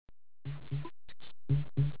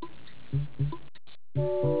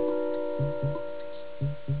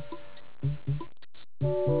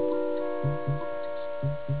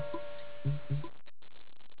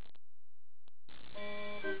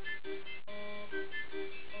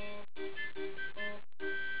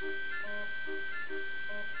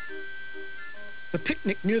The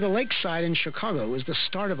picnic near the lakeside in Chicago is the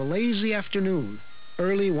start of a lazy afternoon,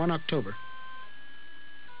 early one October.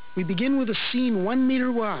 We begin with a scene 1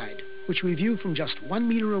 meter wide, which we view from just 1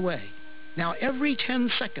 meter away. Now every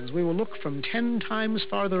 10 seconds we will look from 10 times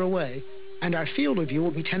farther away, and our field of view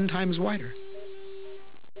will be 10 times wider.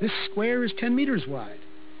 This square is 10 meters wide,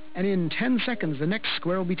 and in 10 seconds the next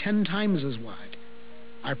square will be 10 times as wide.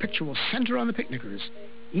 Our picture will center on the picnickers,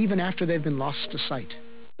 even after they've been lost to sight.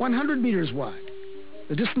 100 meters wide.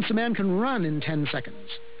 The distance a man can run in 10 seconds.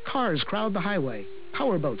 Cars crowd the highway.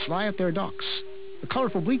 Power boats lie at their docks. The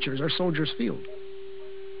colorful bleachers are Soldiers Field.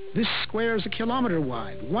 This square is 1 kilometer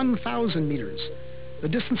wide, 1,000 meters. The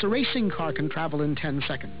distance a racing car can travel in 10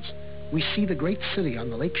 seconds. We see the great city on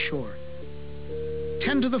the lake shore.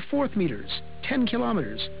 10 to the 4th meters, 10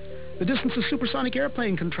 kilometers. The distance a supersonic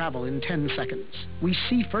airplane can travel in 10 seconds. We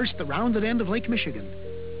see first the rounded end of Lake Michigan,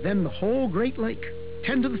 then the whole Great Lake.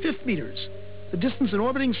 10 to the 5th meters. The distance an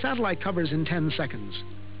orbiting satellite covers in 10 seconds.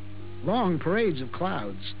 Long parades of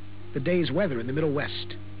clouds, the day's weather in the Middle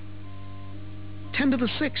West. 10 to the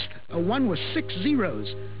 6th, a 1 with 6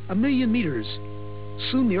 zeros, 1 million meters.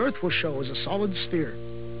 Soon the Earth will show as a solid sphere.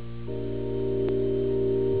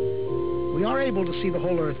 We are able to see the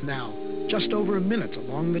whole Earth now, just over a minute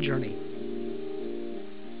along the journey.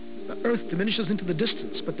 The Earth diminishes into the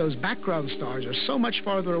distance, but those background stars are so much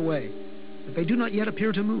farther away that they do not yet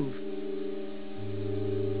appear to move.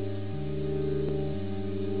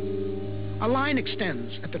 A line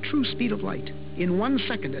extends at the true speed of light. In 1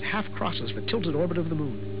 second, it half crosses the tilted orbit of the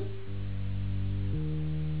moon.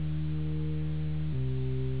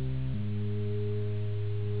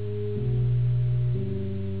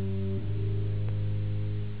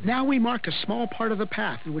 Now we mark a small part of the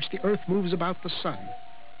path in which the Earth moves about the Sun.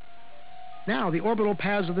 Now the orbital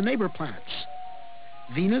paths of the neighbor planets,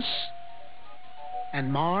 Venus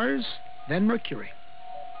and Mars, then Mercury.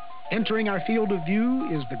 Entering our field of view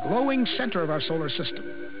is the glowing center of our solar system,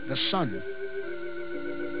 the Sun,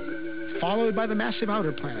 followed by the massive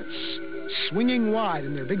outer planets, swinging wide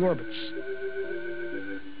in their big orbits.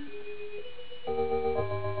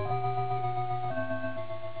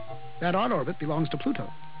 That odd orbit belongs to Pluto.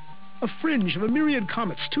 A fringe of a myriad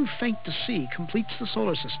comets too faint to see completes the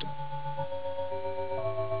solar system.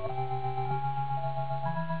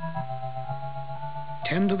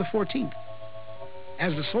 Ten to the 14th.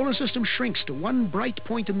 As the solar system shrinks to one bright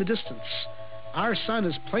point in the distance, our sun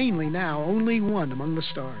is plainly now only one among the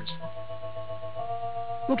stars.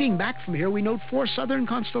 Looking back from here, we note 4 southern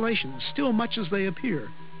constellations, still much as they appear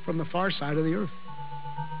from the far side of the Earth.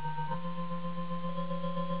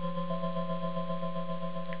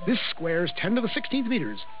 This square is 10 to the 16th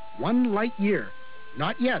meters, 1 light year,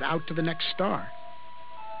 not yet out to the next star.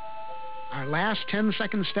 Our last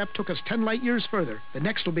 10-second step took us 10 light years further. The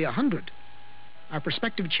next will be 100. Our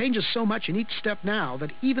perspective changes so much in each step now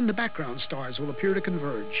that even the background stars will appear to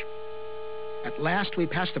converge. At last we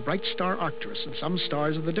pass the bright star Arcturus and some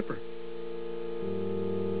stars of the Dipper.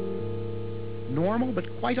 Normal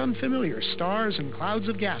but quite unfamiliar stars and clouds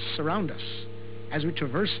of gas surround us as we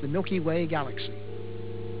traverse the Milky Way galaxy.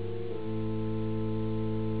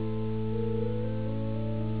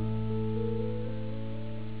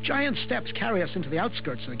 Giant steps carry us into the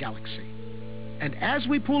outskirts of the galaxy. And as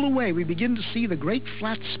we pull away, we begin to see the great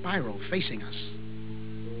flat spiral facing us.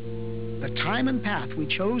 The time and path we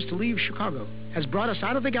chose to leave Chicago has brought us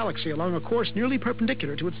out of the galaxy along a course nearly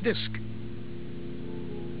perpendicular to its disk.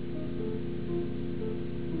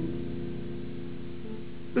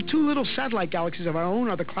 The 2 little satellite galaxies of our own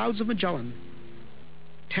are the clouds of Magellan.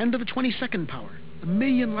 10 to the 22nd power, 1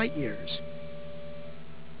 million light years.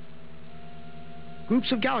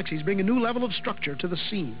 Groups of galaxies bring a new level of structure to the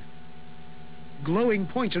scene. Glowing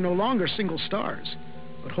points are no longer single stars,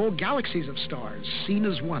 but whole galaxies of stars seen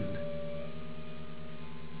as one.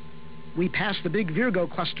 We pass the big Virgo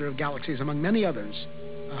cluster of galaxies among many others,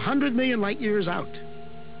 100 million light years out.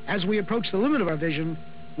 As we approach the limit of our vision,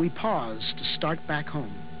 we pause to start back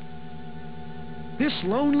home. This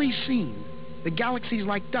lonely scene, the galaxies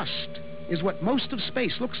like dust, is what most of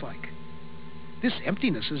space looks like. This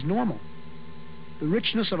emptiness is normal. The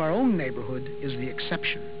richness of our own neighborhood is the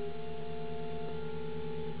exception.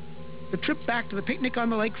 The trip back to the picnic on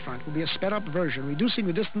the lakefront will be a sped-up version, reducing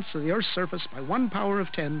the distance to the Earth's surface by 1 power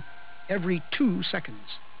of 10 every 2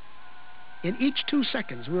 seconds. In each 2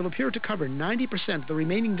 seconds, we'll appear to cover 90% of the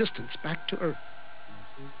remaining distance back to Earth.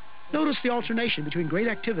 Notice the alternation between great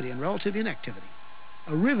activity and relative inactivity.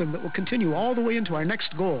 A rhythm that will continue all the way into our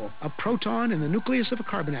next goal, a proton in the nucleus of a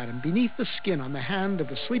carbon atom beneath the skin on the hand of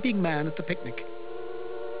the sleeping man at the picnic.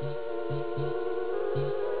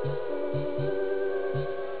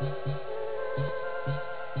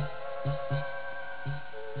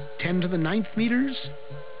 Ten to the 9th meters,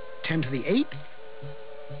 10 to the 8th,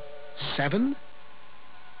 7,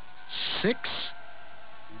 6,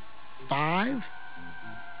 5,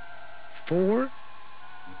 4,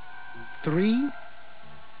 3,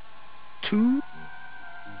 2,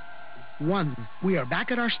 1. We are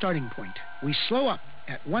back at our starting point. We slow up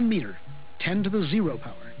at 1 meter, 10 to the 0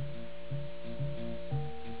 power.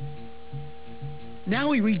 Now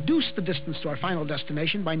we reduce the distance to our final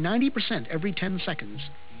destination by 90% every 10 seconds,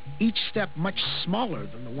 each step much smaller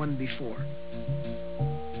than the one before.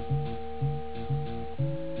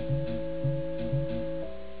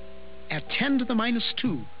 At 10 to the minus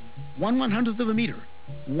 2, 1/100th of a meter,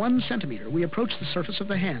 1 centimeter, we approach the surface of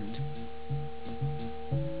the hand.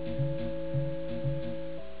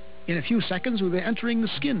 In a few seconds, we'll be entering the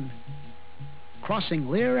skin, crossing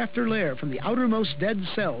layer after layer from the outermost dead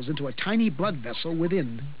cells into a tiny blood vessel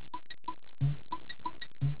within.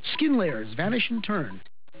 Skin layers vanish in turn.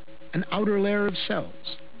 An outer layer of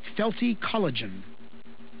cells, felty collagen.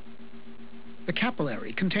 The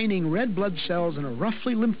capillary, containing red blood cells and a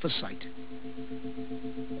roughly lymphocyte.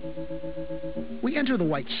 We enter the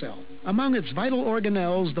white cell. Among its vital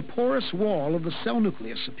organelles, the porous wall of the cell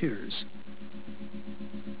nucleus appears.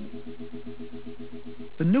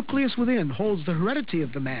 The nucleus within holds the heredity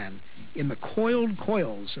of the man in the coiled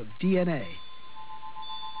coils of DNA.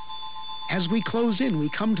 As we close in, we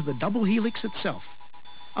come to the double helix itself,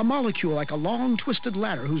 a molecule like a long twisted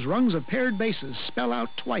ladder whose rungs of paired bases spell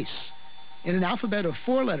out twice, in an alphabet of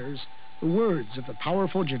 4 letters, the words of the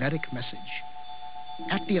powerful genetic message.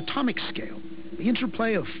 At the atomic scale, the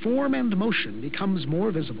interplay of form and motion becomes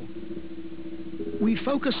more visible. We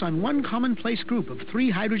focus on one commonplace group of 3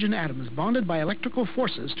 hydrogen atoms bonded by electrical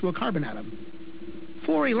forces to a carbon atom.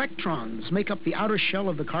 4 electrons make up the outer shell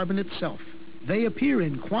of the carbon itself. They appear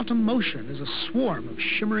in quantum motion as a swarm of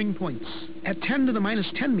shimmering points. At 10 to the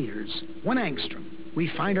minus 10 meters, 1 angstrom, we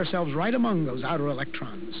find ourselves right among those outer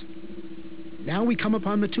electrons. Now we come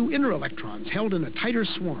upon the 2 inner electrons held in a tighter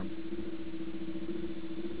swarm.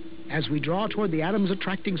 As we draw toward the atom's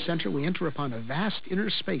attracting center, we enter upon a vast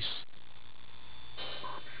inner space.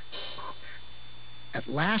 At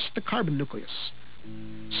last, the carbon nucleus,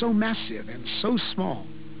 so massive and so small.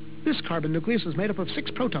 This carbon nucleus is made up of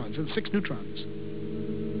 6 protons and 6 neutrons.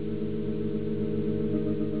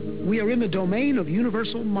 We are in the domain of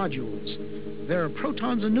universal modules. There are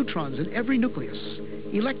protons and neutrons in every nucleus,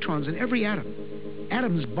 electrons in every atom,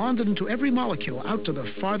 atoms bonded into every molecule out to the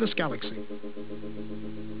farthest galaxy.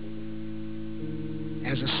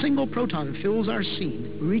 As a single proton fills our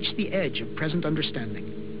scene, we reach the edge of present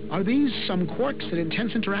understanding. Are these some quarks at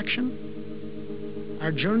intense interaction?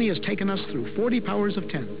 Our journey has taken us through 40 powers of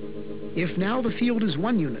 10. If now the field is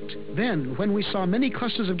 1 unit, then when we saw many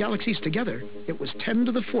clusters of galaxies together, it was 10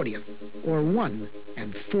 to the 40th, or 1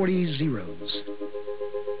 and 40 zeros.